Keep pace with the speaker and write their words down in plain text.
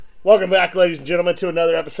Welcome back, ladies and gentlemen, to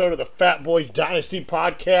another episode of the Fat Boys Dynasty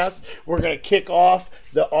Podcast. We're going to kick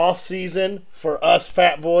off the off season for us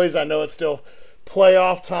Fat Boys. I know it's still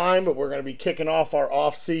playoff time, but we're going to be kicking off our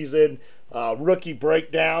off season rookie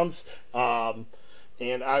breakdowns. We're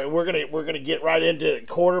going to get right into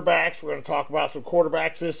quarterbacks. We're going to talk about some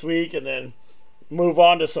quarterbacks this week, and then move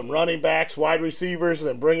on to some running backs, wide receivers, and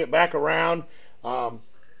then bring it back around.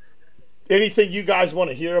 Anything you guys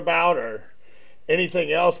want to hear about or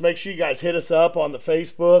anything else, make sure you guys hit us up on the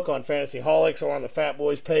Facebook, on Fantasyholics, or on the Fat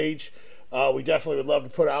Boys page. We definitely would love to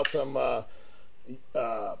put out some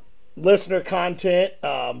listener content.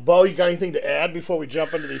 Bo, you got anything to add before we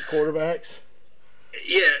jump into these quarterbacks?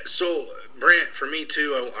 Yeah, so Brant, for me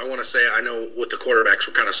too, I want to say I know with the quarterbacks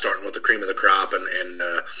we're kind of starting with the cream of the crop, and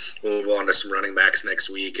we'll move on to some running backs next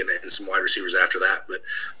week and some wide receivers after that. But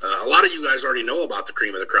a lot of you guys already know about the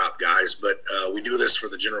cream of the crop guys, but we do this for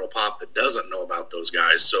the general pop that doesn't know about those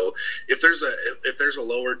guys. So if there's a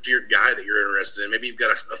lower tiered guy that you're interested in, maybe you've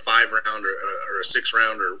got a 5-round or a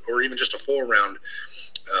 6-round or even just a 4-round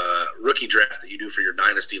rookie draft that you do for your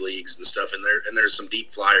dynasty leagues and stuff, and there's some deep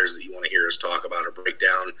flyers that you want to hear us talk about or break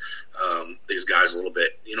down these guys a little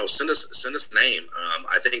bit, send us a name.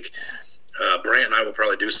 I think Brant and I will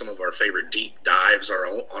probably do some of our favorite deep dives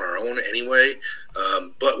on our own anyway,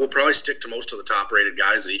 but we'll probably stick to most of the top rated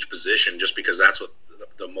guys at each position just because that's what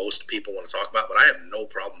the most people want to talk about. But I have no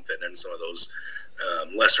problem fitting in some of those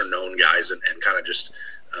lesser known guys and kind of just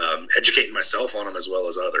educating myself on them as well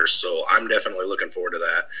as others. So I'm definitely looking forward to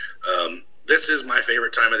that. This is my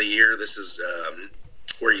favorite time of the year. This is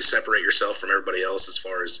where you separate yourself from everybody else as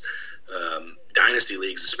far as dynasty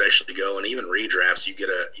leagues especially go, and even redrafts. You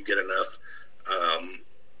get enough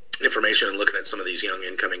information and looking at some of these young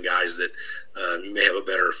incoming guys that you may have a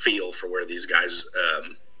better feel for where these guys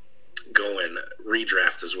go in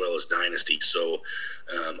redraft as well as dynasty. So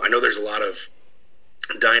I know there's a lot of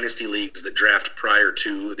dynasty leagues that draft prior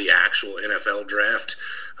to the actual NFL draft.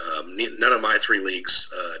 None of my 3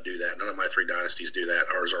 leagues do that. None of my 3 dynasties do that.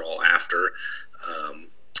 Ours are all after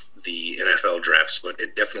the NFL drafts, but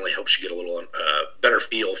it definitely helps you get a little better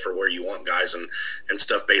feel for where you want guys and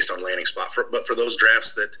stuff based on landing spot. But for those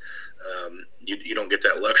drafts that you don't get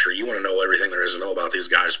that luxury, you want to know everything there is to know about these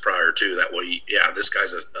guys prior to. That way, this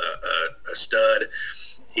guy's a stud.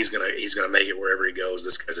 He's gonna make it wherever he goes.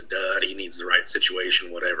 This guy's a dud. He needs the right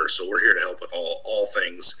situation, whatever. So we're here to help with all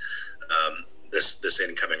things this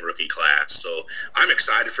incoming rookie class. So I'm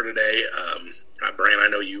excited for today. Brant, I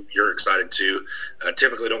know you're excited too.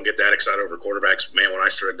 Typically don't get that excited over quarterbacks. Man, when I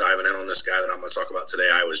started diving in on this guy that I'm going to talk about today,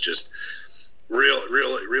 I was just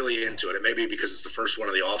really into it. It may be because it's the first one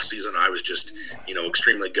of the off season. I was just,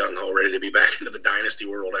 extremely gung-ho, ready to be back into the dynasty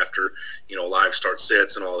world after, live start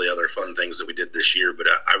sits and all the other fun things that we did this year. But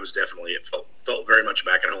I was definitely, it felt very much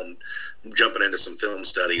back at home, jumping into some film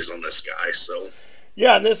studies on this guy. So.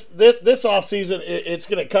 Yeah, and this offseason, it's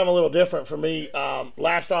going to come a little different for me.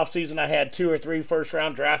 Last offseason, I had 2 or 3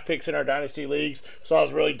 first-round draft picks in our dynasty leagues, so I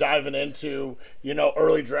was really diving into,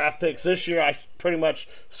 early draft picks. This year, I pretty much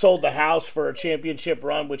sold the house for a championship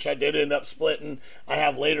run, which I did end up splitting. I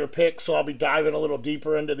have later picks, so I'll be diving a little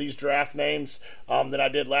deeper into these draft names than I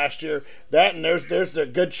did last year. That, and there's a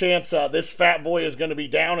good chance this fat boy is going to be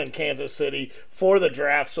down in Kansas City for the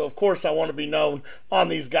draft, so of course I want to be known on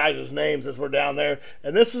these guys' names as we're down there.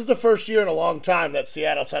 And this is the first year in a long time that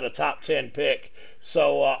Seattle's had a top 10 pick.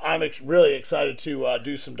 So I'm really excited to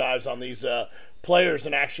do some dives on these players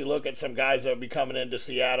and actually look at some guys that will be coming into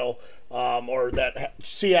Seattle or that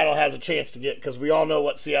Seattle has a chance to get, because we all know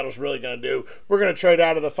what Seattle's really going to do. We're going to trade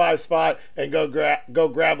out of the 5 spot and go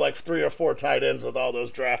grab like 3 or 4 tight ends with all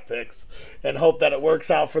those draft picks and hope that it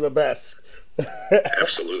works out for the best.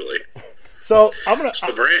 Absolutely. So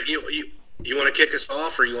Brant, you want to kick us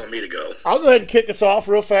off, or you want me to go? I'll go ahead and kick us off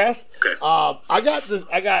real fast. Okay. I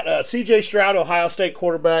got C.J. Stroud, Ohio State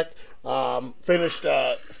quarterback. Finished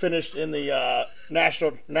in the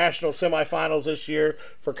national semifinals this year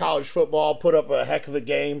for college football. Put up a heck of a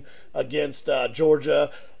game against Georgia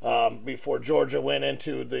before Georgia went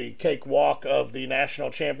into the cakewalk of the national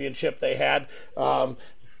championship they had.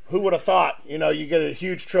 Who would have thought? You get a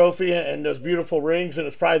huge trophy and those beautiful rings, and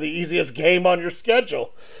it's probably the easiest game on your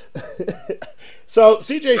schedule. So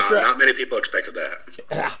C.J. Stroud. Not many people expected that.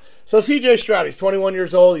 Yeah. So C.J. Stroud, he's 21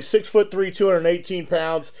 years old. He's 6'3", 218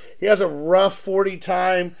 pounds. He has a rough 40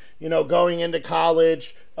 time, going into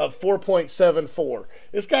college of 4.74.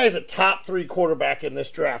 This guy is a top 3 quarterback in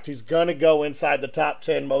this draft. He's going to go inside the top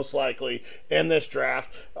 10 most likely in this draft.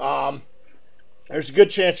 there's a good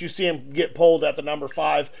chance you see him get pulled at the number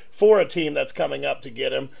 5 for a team that's coming up to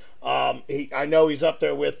get him. I know he's up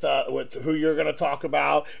there with who you're going to talk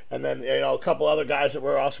about, and then a couple other guys that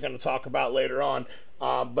we're also going to talk about later on.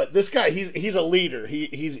 But this guy, he's a leader.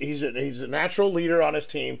 He's a natural leader on his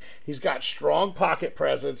team. He's got strong pocket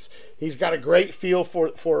presence. He's got a great feel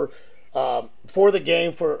for the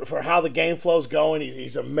game, for how the game flow's going.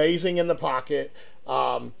 He's amazing in the pocket.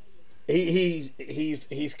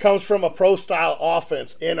 He comes from a pro style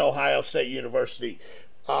offense in Ohio State University.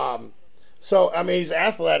 So I mean, he's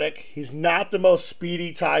athletic. He's not the most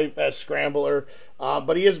speedy type as scrambler,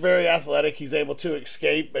 but he is very athletic. He's able to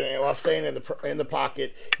escape while staying in the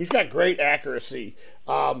pocket. He's got great accuracy.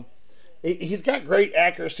 He's got great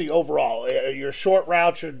accuracy overall. Your short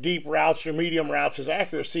routes, your deep routes, your medium routes. His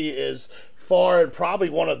accuracy is far and probably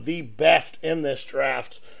one of the best in this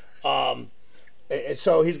draft. And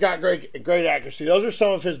so he's got great accuracy. Those are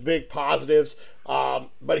some of his big positives.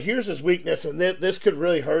 But here's his weakness, and this could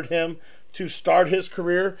really hurt him to start his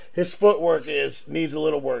career. His footwork needs a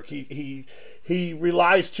little work. He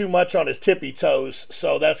relies too much on his tippy toes,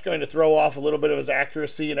 so that's going to throw off a little bit of his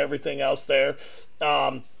accuracy and everything else there.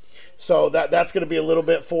 So that's going to be a little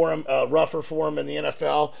bit for him, rougher for him in the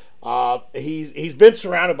NFL. He's been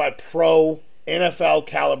surrounded by pro NFL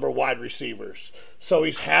caliber wide receivers. So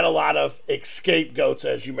he's had a lot of scapegoats,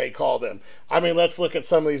 as you may call them. I mean, let's look at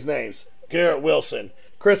some of these names. Garrett Wilson,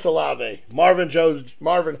 Chris Olave, Marvin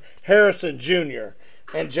Harrison Jr.,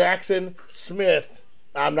 and Jackson Smith.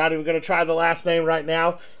 I'm not even going to try the last name right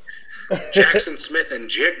now. Jackson Smith and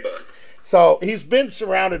Jigba. So he's been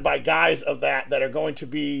surrounded by guys of that are going to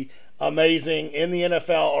be amazing in the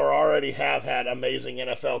NFL or already have had amazing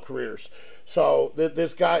NFL careers. So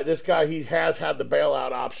this guy, he has had the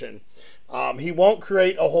bailout option. He won't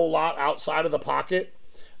create a whole lot outside of the pocket.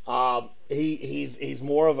 He's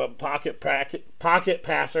more of a pocket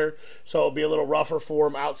passer, so it'll be a little rougher for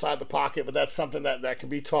him outside the pocket, but that's something that can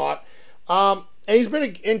be taught. And he's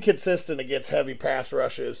been inconsistent against heavy pass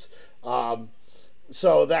rushes.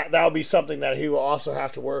 So that'll be something that he will also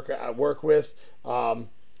have to work with.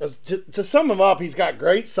 To sum him up, he's got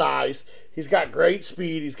great size, he's got great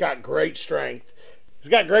speed, he's got great strength. He's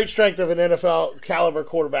got great strength of an NFL caliber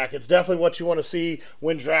quarterback. It's definitely what you want to see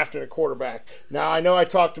when drafting a quarterback. Now, I know I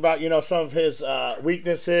talked about some of his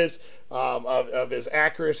weaknesses of his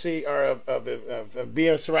accuracy, or of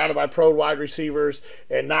being surrounded by pro wide receivers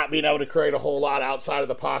and not being able to create a whole lot outside of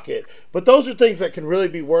the pocket. But those are things that can really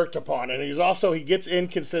be worked upon. And he gets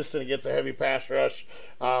inconsistent against a heavy pass rush.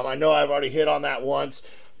 I know I've already hit on that once.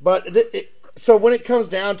 But so when it comes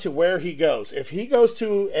down to where he goes, if he goes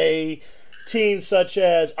to a team such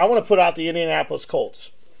as, I want to put out the Indianapolis Colts,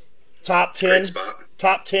 top 10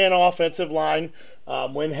 offensive line,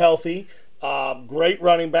 when healthy, great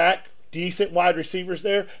running back, decent wide receivers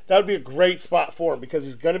there, that would be a great spot for him because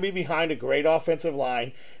he's going to be behind a great offensive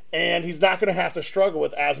line, and he's not going to have to struggle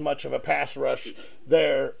with as much of a pass rush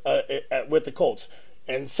there with the Colts.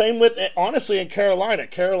 And same with, honestly, in Carolina.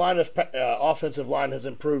 Carolina's offensive line has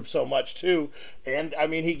improved so much, too. And, I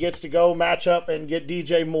mean, he gets to go match up and get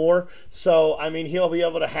DJ Moore. So, I mean, he'll be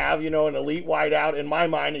able to have, an elite wideout. In my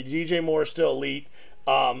mind, DJ Moore is still elite.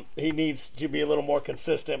 He needs to be a little more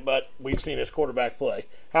consistent, but we've seen his quarterback play.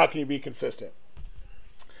 How can you be consistent?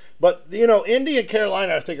 But, Indy and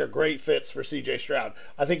Carolina, I think, are great fits for C.J. Stroud.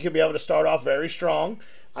 I think he'll be able to start off very strong.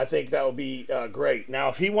 I think that will be great. Now,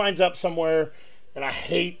 if he winds up somewhere... And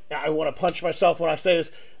I want to punch myself when I say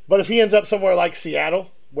this, but if he ends up somewhere like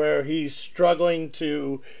Seattle, where he's struggling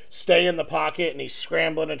to stay in the pocket and he's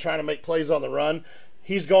scrambling and trying to make plays on the run,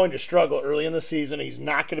 he's going to struggle early in the season. He's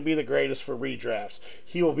not going to be the greatest for redrafts.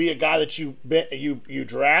 He will be a guy that you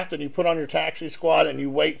draft and you put on your taxi squad and you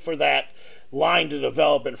wait for that line to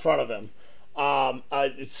develop in front of him.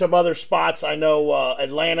 Some other spots, I know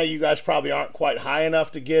Atlanta, you guys probably aren't quite high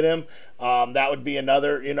enough to get him. That would be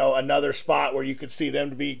another spot where you could see them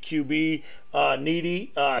to be QB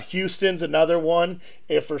needy. Houston's another one.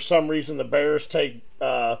 If for some reason the Bears take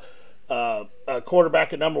a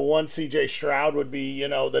quarterback at number 1, C.J. Stroud would be,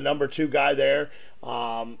 the number 2 guy there.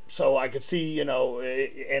 So I could see,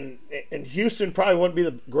 and Houston probably wouldn't be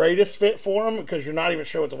the greatest fit for him because you're not even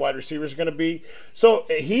sure what the wide receiver is going to be. So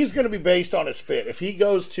he's going to be based on his fit. If he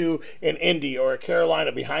goes to an Indy or a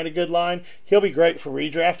Carolina behind a good line, he'll be great for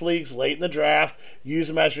redraft leagues late in the draft.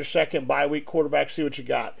 Use him as your second bye week quarterback, see what you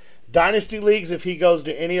got. Dynasty leagues, if he goes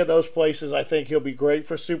to any of those places, I think he'll be great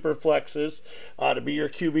for super flexes, to be your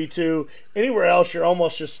QB2. Anywhere else, you're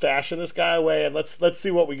almost just stashing this guy away, and let's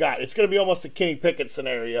see what we got. It's going to be almost a Kenny Pickett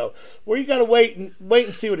scenario where you got to wait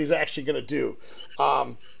and see what he's actually going to do.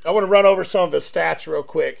 I want to run over some of his stats real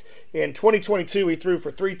quick. In 2022, he threw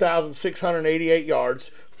for 3,688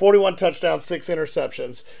 yards, 41 touchdowns, 6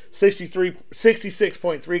 interceptions,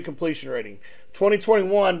 66.3 completion rating.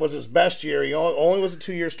 2021 was his best year. He only was a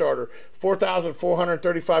 2-year starter.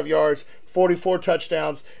 4,435 yards, 44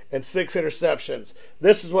 touchdowns, and 6 interceptions.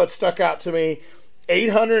 This is what stuck out to me.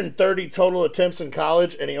 830 total attempts in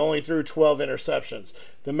college, and he only threw 12 interceptions.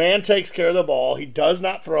 The man takes care of the ball. He does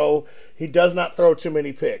not throw too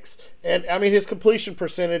many picks. And, I mean, his completion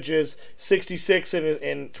percentage is 66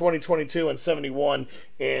 in 2022 and 71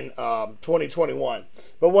 in 2021.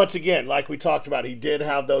 But once again, like we talked about, he did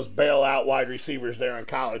have those bailout wide receivers there in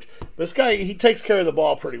college. This guy, he takes care of the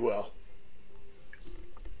ball pretty well.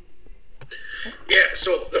 Yeah,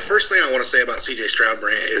 so the first thing I want to say about C.J. Stroud,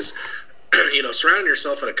 Brant, is surrounding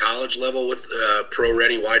yourself at a college level with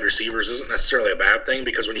pro-ready wide receivers isn't necessarily a bad thing,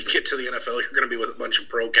 because when you get to the NFL, you're going to be with a bunch of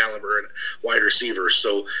pro-caliber and wide receivers.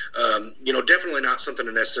 So, definitely not something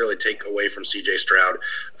to necessarily take away from C.J. Stroud.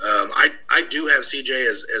 I do have C.J.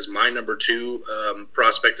 as my number 2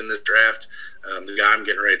 prospect in this draft. The guy I'm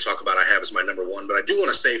getting ready to talk about I have as my number 1. But I do want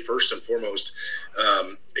to say, first and foremost,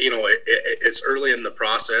 it's early in the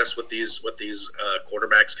process with these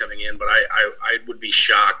quarterbacks coming in, but I would be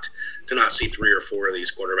shocked to not see 3 or 4 of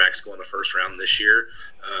these quarterbacks go in the first round this year,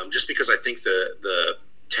 just because I think the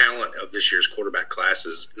talent of this year's quarterback class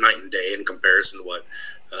is night and day in comparison to what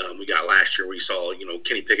we got last year. We saw,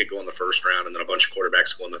 Kenny Pickett go in the first round, and then a bunch of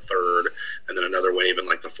quarterbacks go in the third, and then another wave in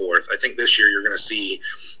like the fourth. I think this year you're going to see,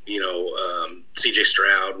 C.J.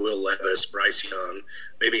 Stroud, Will Levis, Bryce Young,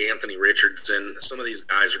 maybe Anthony Richardson. Some of these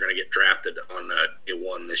guys are going to get drafted on day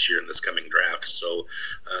 1 this year in this coming draft. So,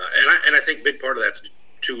 and I think big part of that's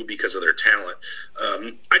too because of their talent.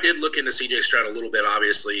 I did look into C.J. Stroud a little bit,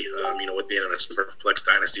 obviously. With being in a Superflex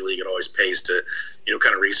Dynasty League, it always pays to,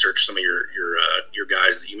 kind of research some of your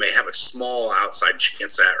guys that you may have a small outside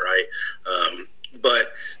chance at, right?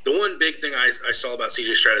 But the one big thing I saw about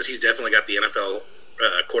C.J. Stroud is he's definitely got the NFL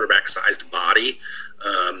quarterback-sized body.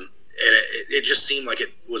 And it just seemed like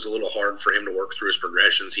it was a little hard for him to work through his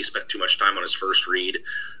progressions. He spent too much time on his first read.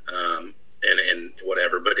 And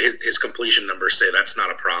whatever, but his completion numbers say that's not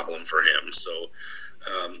a problem for him. So,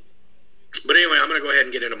 but anyway, I'm going to go ahead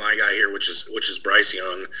and get into my guy here, which is Bryce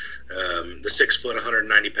Young, the 6 foot,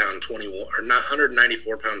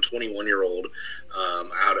 194 pound, 21-year-old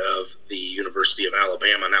out of the University of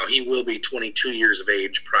Alabama. Now he will be 22 years of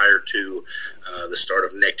age prior to the start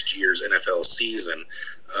of next year's NFL season.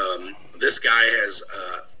 This guy has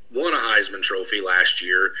won a Heisman Trophy last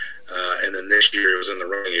year, and then this year it was in the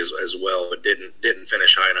running as well, but didn't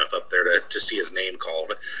finish high enough up there to see his name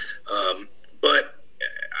called. But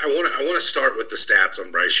I want to start with the stats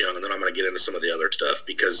on Bryce Young, and then I'm going to get into some of the other stuff,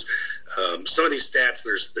 because some of these stats,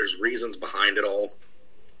 there's reasons behind it all.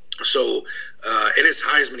 So in his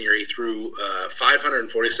Heisman year, he threw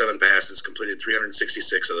 547 passes, completed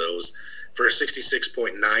 366 of those, for a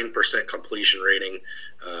 66.9% completion rating,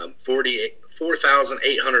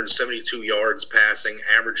 4,872 yards passing,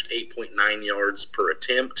 averaged 8.9 yards per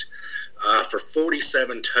attempt, for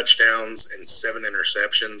 47 touchdowns and 7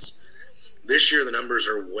 interceptions. This year, the numbers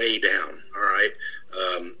are way down, all right?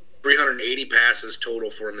 380 passes total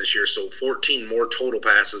for him this year, so 14 more total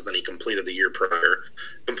passes than he completed the year prior.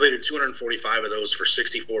 Completed 245 of those for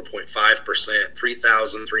 64.5%,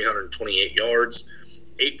 3,328 yards,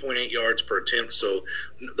 8.8 yards per attempt. So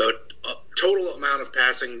the total amount of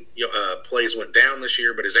passing plays went down this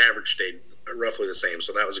year, but his average stayed roughly the same.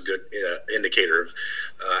 So that was a good indicator of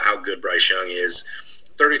how good Bryce Young is.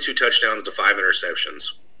 32 touchdowns to 5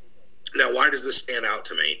 interceptions. Now, why does this stand out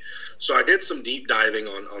to me? So I did some deep diving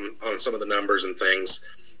on some of the numbers and things,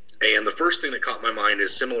 and the first thing that caught my mind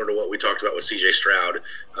is similar to what we talked about with C.J. Stroud.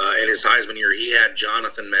 In his Heisman year, he had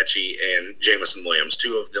Jonathan Mechie and Jameson Williams,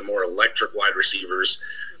 2 of the more electric wide receivers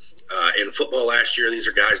in football last year. These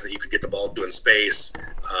are guys that you could get the ball to in space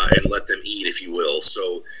and let them eat, if you will.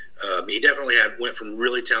 So he definitely went from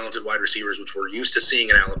really talented wide receivers, which we're used to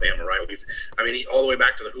seeing in Alabama, right? All the way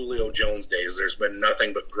back to the Julio Jones days, there's been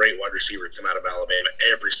nothing but great wide receivers come out of Alabama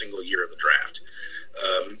every single year of the draft.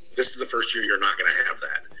 This is the first year you're not going to have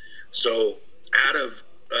that. So out of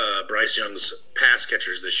Bryce Young's pass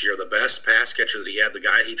catchers this year, the best pass catcher that he had, the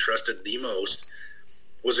guy he trusted the most,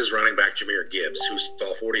 was his running back, Jahmyr Gibbs, who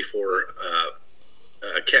saw 44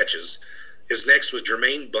 catches. His next was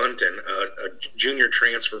Jermaine Bunton, a junior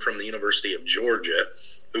transfer from the University of Georgia,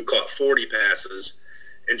 who caught 40 passes,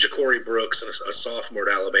 and Ja'Cory Brooks, a sophomore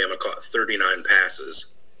at Alabama, caught 39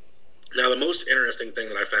 passes. Now, the most interesting thing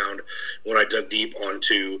that I found when I dug deep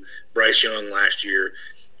onto Bryce Young last year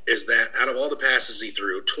is that out of all the passes he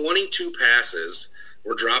threw, 22 passes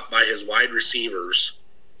were dropped by his wide receivers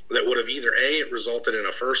that would have either A, resulted in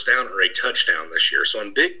a first down or a touchdown this year. So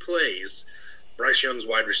on big plays, Bryce Young's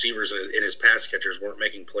wide receivers and his pass catchers weren't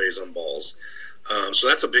making plays on balls. So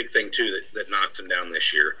that's a big thing, too, that knocks him down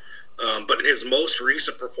this year. But in his most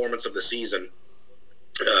recent performance of the season,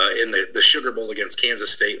 in the Sugar Bowl against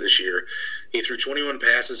Kansas State this year, he threw 21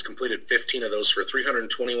 passes, completed 15 of those for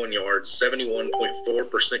 321 yards,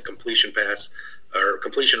 71.4% completion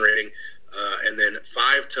rating, and then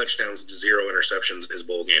 5 touchdowns to 0 interceptions in his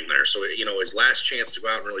bowl game there. So, his last chance to go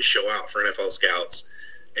out and really show out for NFL scouts,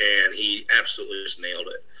 and he absolutely just nailed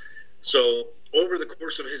it. So over the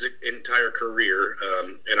course of his entire career,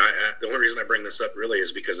 and the only reason I bring this up really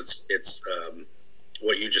is because it's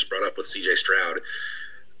what you just brought up with C.J. Stroud.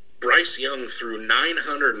 Bryce Young threw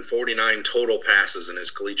 949 total passes in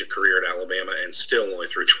his collegiate career at Alabama and still only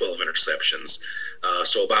threw 12 interceptions.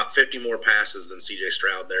 So about 50 more passes than C.J.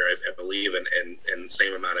 Stroud there, I believe, and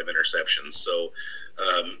same amount of interceptions. So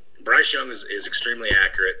Bryce Young is extremely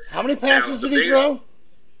accurate. How many passes did he throw?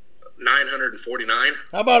 949.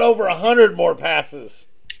 How about over 100 more passes?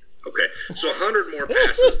 Okay, so 100 more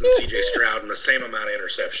passes than C.J. Stroud and the same amount of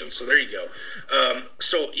interceptions. So there you go.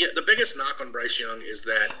 The biggest knock on Bryce Young is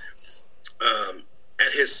that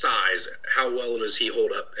at his size, how well does he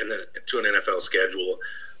hold up to an NFL schedule?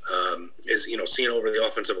 Is seeing over the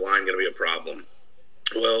offensive line going to be a problem?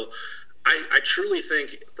 Well, I truly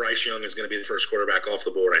think Bryce Young is going to be the first quarterback off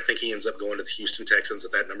the board. I think he ends up going to the Houston Texans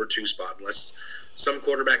at that number 2 spot unless some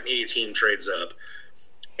quarterback needy team trades up.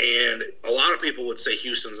 And a lot of people would say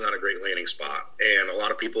Houston's not a great landing spot, and a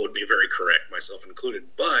lot of people would be very correct, myself included.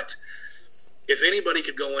 But if anybody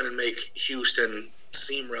could go in and make Houston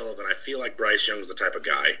seem relevant, I feel like Bryce Young's the type of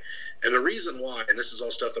guy. And the reason why, and this is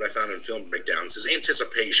all stuff that I found in film breakdowns, his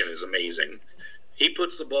anticipation is amazing. He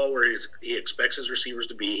puts the ball where he expects his receivers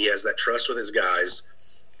to be. He has that trust with his guys,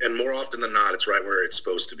 and more often than not, it's right where it's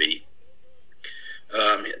supposed to be.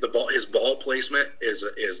 His ball placement is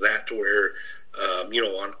that to where,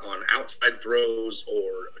 on outside throws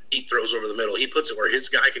or deep throws over the middle, he puts it where his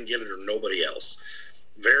guy can get it or nobody else.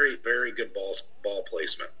 Very, very good ball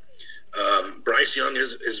placement. Bryce Young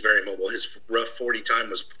is very mobile. His rough 40 time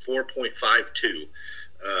was 4.52.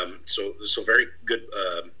 So very good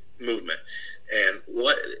movement. And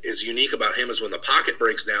what is unique about him is when the pocket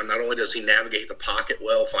breaks down, not only does he navigate the pocket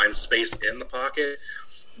well, find space in the pocket,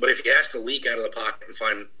 but if he has to leak out of the pocket and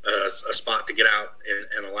find a spot to get out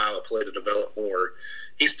and allow a play to develop more,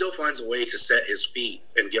 he still finds a way to set his feet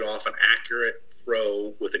and get off an accurate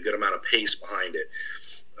throw with a good amount of pace behind it.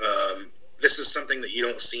 This is something that you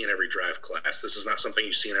don't see in every draft class. This is not something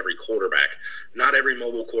you see in every quarterback. Not every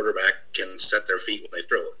mobile quarterback can set their feet when they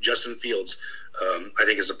throw. Justin Fields, I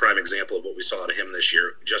think, is a prime example of what we saw to him this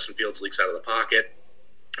year. Justin Fields leaks out of the pocket.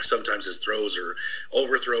 Sometimes his throws are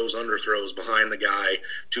overthrows, underthrows, behind the guy,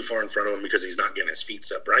 too far in front of him because he's not getting his feet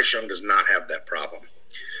set. Bryce Young does not have that problem.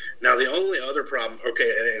 Now, the only other problem,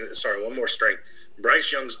 one more strength.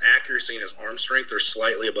 Bryce Young's accuracy and his arm strength are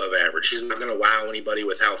slightly above average. He's not going to wow anybody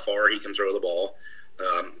with how far he can throw the ball.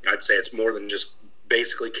 I'd say it's more than just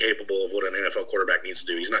basically capable of what an NFL quarterback needs to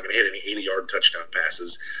do. He's not going to hit any 80-yard touchdown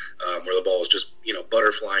passes where the ball is just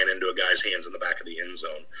butterflying into a guy's hands in the back of the end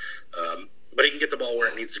zone. But he can get the ball where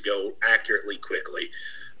it needs to go accurately, quickly.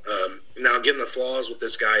 Now, again, the flaws with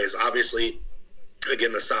this guy is obviously,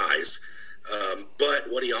 again, the size.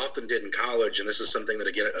 But what he often did in college, and this is something that,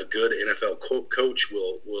 again, a good NFL coach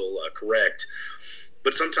will correct,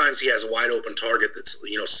 but sometimes he has a wide open target that's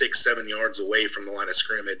 6-7 yards away from the line of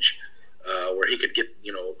scrimmage, where he could get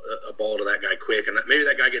a ball to that guy quick, and maybe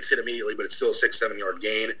that guy gets hit immediately, but it's still a 6-7 yard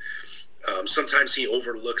gain. Sometimes he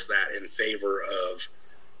overlooks that in favor of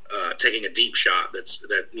taking a deep shot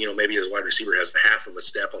that maybe his wide receiver has half of a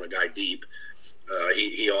step on a guy deep.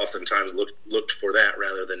 He oftentimes looked for that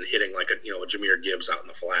rather than hitting like a Jahmyr Gibbs out in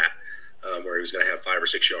the flat, where he was going to have 5 or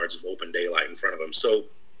 6 yards of open daylight in front of him. So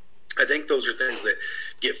I think those are things that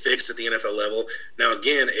get fixed at the NFL level. Now,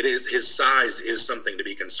 again, his size is something to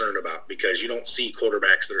be concerned about because you don't see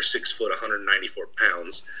quarterbacks that are 6 foot, 194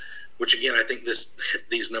 pounds, which, again, I think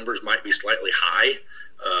these numbers might be slightly high.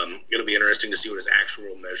 It'll be interesting to see what his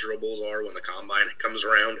actual measurables are when the combine comes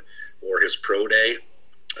around or his pro day.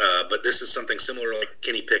 But this is something similar like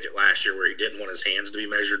Kenny Pickett last year where he didn't want his hands to be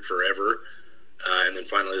measured forever. And then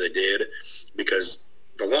finally they did, because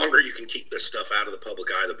the longer you can keep this stuff out of the public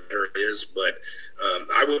eye, the better it is. But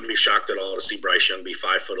I wouldn't be shocked at all to see Bryce Young be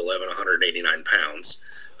 5'11", 189 pounds.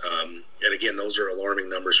 And again, those are alarming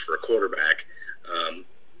numbers for a quarterback.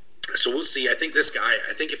 So we'll see. I think this guy,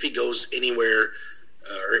 if he goes anywhere,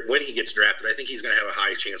 or when he gets drafted, I think he's going to have a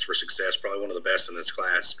high chance for success, probably one of the best in this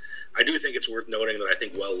class. I do think it's worth noting that I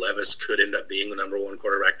think Will Levis could end up being the number one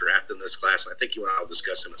quarterback drafted in this class. I think you and I will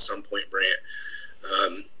discuss him at some point,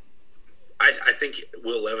 Brant. I think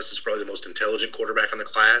Will Levis is probably the most intelligent quarterback in the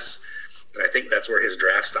class, and I think that's where his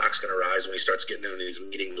draft stock's going to rise when he starts getting into these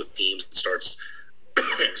meetings with teams and starts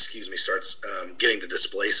getting to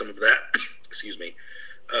display some of that. Excuse me.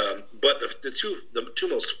 But the two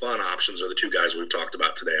most fun options are the two guys we've talked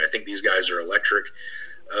about today. I think these guys are electric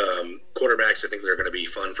quarterbacks. I think they're going to be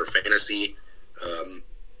fun for fantasy.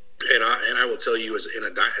 And I will tell you, as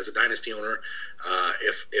a dynasty owner,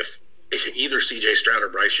 if either C.J. Stroud or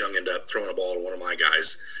Bryce Young end up throwing a ball to one of my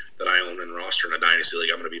guys that I own and roster in a dynasty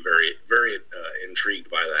league, I'm going to be very, very intrigued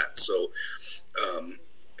by that. So,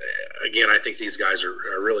 again, I think these guys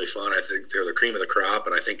are really fun. I think they're the cream of the crop,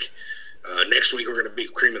 and I think next week we're going to be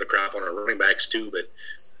cream of the crop on our running backs too. But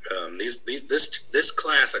this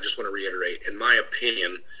class, I just want to reiterate, in my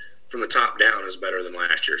opinion, from the top down, is better than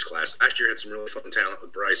last year's class. Last year had some really fun talent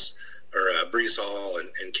with Breece Hall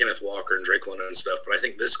and Kenneth Walker and Drake London and stuff. But I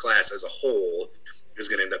think this class as a whole is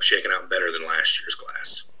going to end up shaking out better than last year's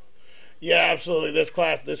class. Yeah, absolutely. This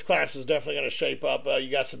class is definitely going to shape up.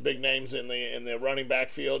 You got some big names in the running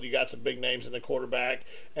back field. You got some big names in the quarterback,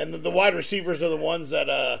 and the wide receivers are the ones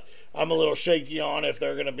that I'm a little shaky on if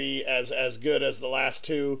they're going to be as good as the last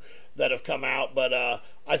two that have come out. But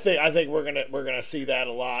I think we're gonna see that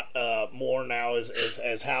a lot more now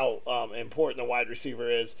as how important the wide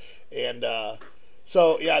receiver is, and.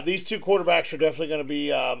 So, yeah, these two quarterbacks are definitely going to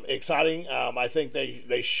be exciting. I think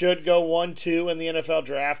they should go 1-2 in the NFL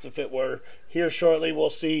draft. If it were here shortly,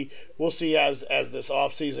 we'll see as this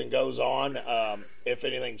offseason goes on if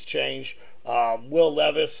anything's changed. Will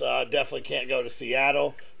Levis definitely can't go to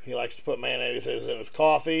Seattle. He likes to put mayonnaise in his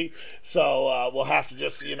coffee. So we'll have to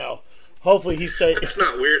just, hopefully he stays. That's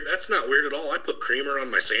not weird. That's not weird at all. I put creamer on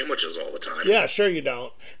my sandwiches all the time. Yeah, sure you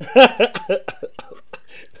don't.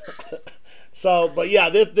 So, but yeah,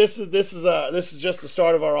 this is just the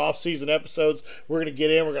start of our off-season episodes. We're gonna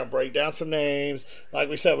get in. We're gonna break down some names. Like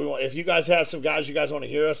we said, if you guys have some guys you guys want to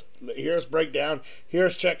hear us break down, hear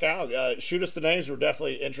us check out, shoot us the names. We're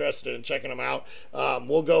definitely interested in checking them out.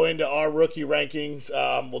 We'll go into our rookie rankings.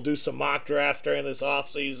 We'll do some mock drafts during this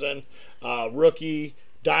off-season, rookie,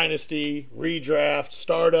 dynasty, redraft,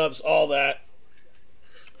 startups, all that.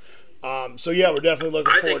 So yeah, we're definitely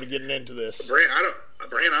looking forward to getting into this.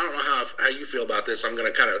 Brandon, I don't know how you feel about this. I'm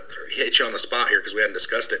going to kind of hit you on the spot here because we hadn't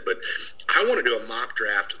discussed it, but I want to do a mock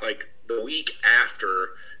draft like the week after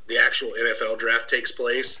the actual NFL draft takes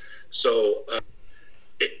place. So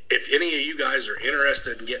if any of you guys are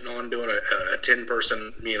interested in getting on doing a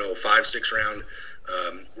 10-person, 5-6 round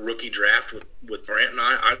rookie draft with Brant and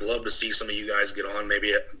I'd love to see some of you guys get on.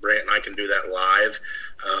 Maybe Brant and I can do that live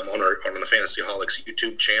on the Fantasyholics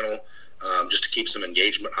YouTube channel. Just to keep some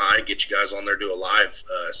engagement high, get you guys on there, do a live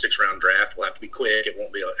 6-round draft. We'll have to be quick. It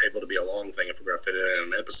won't be able to be a long thing if we're going to fit it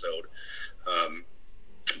in an episode.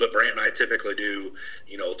 But Brant and I typically do,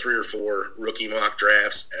 3 or 4 rookie mock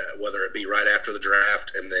drafts, whether it be right after the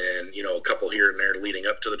draft and then, a couple here and there leading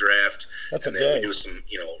up to the draft. And then we do some,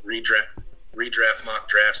 redraft mock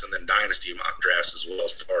drafts and then dynasty mock drafts as well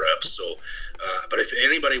as startups. So, but if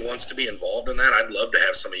anybody wants to be involved in that, I'd love to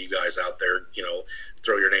have some of you guys out there,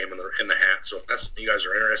 throw your name in the hat. So if that's something you guys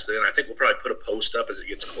are interested in, I think we'll probably put a post up as it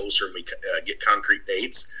gets closer and we get concrete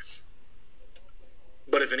dates.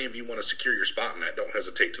 But if any of you want to secure your spot in that, don't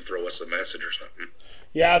hesitate to throw us a message or something.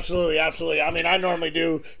 Yeah, absolutely. I mean, I'll normally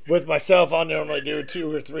do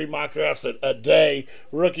 2 or 3 mock drafts a day,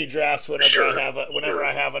 rookie drafts whenever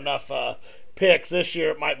I have enough picks. This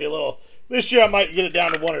year I might get it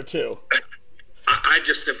down to 1 or 2. I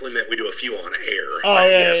just simply meant we do a few on air. Oh,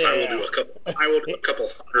 I will do a couple. I will do a couple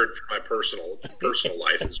hundred for my personal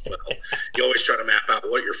life as well. You always try to map out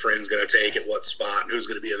what your friend's going to take at what spot and who's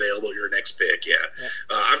going to be available at your next pick. Yeah.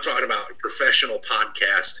 I'm talking about professional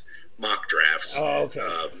podcast mock drafts. Oh, okay.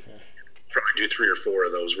 Probably do 3 or 4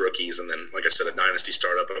 of those rookies, and then, like I said, a dynasty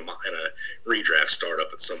startup and a redraft startup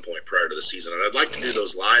at some point prior to the season. And I'd like to do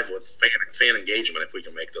those live with fan engagement if we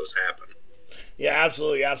can make those happen. Yeah,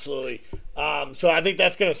 absolutely. So I think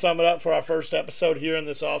that's going to sum it up for our first episode here in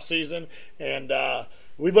this off season, and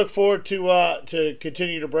we look forward to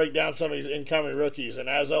continue to break down some of these incoming rookies. And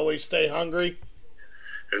as always, stay hungry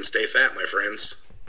and stay fat, my friends.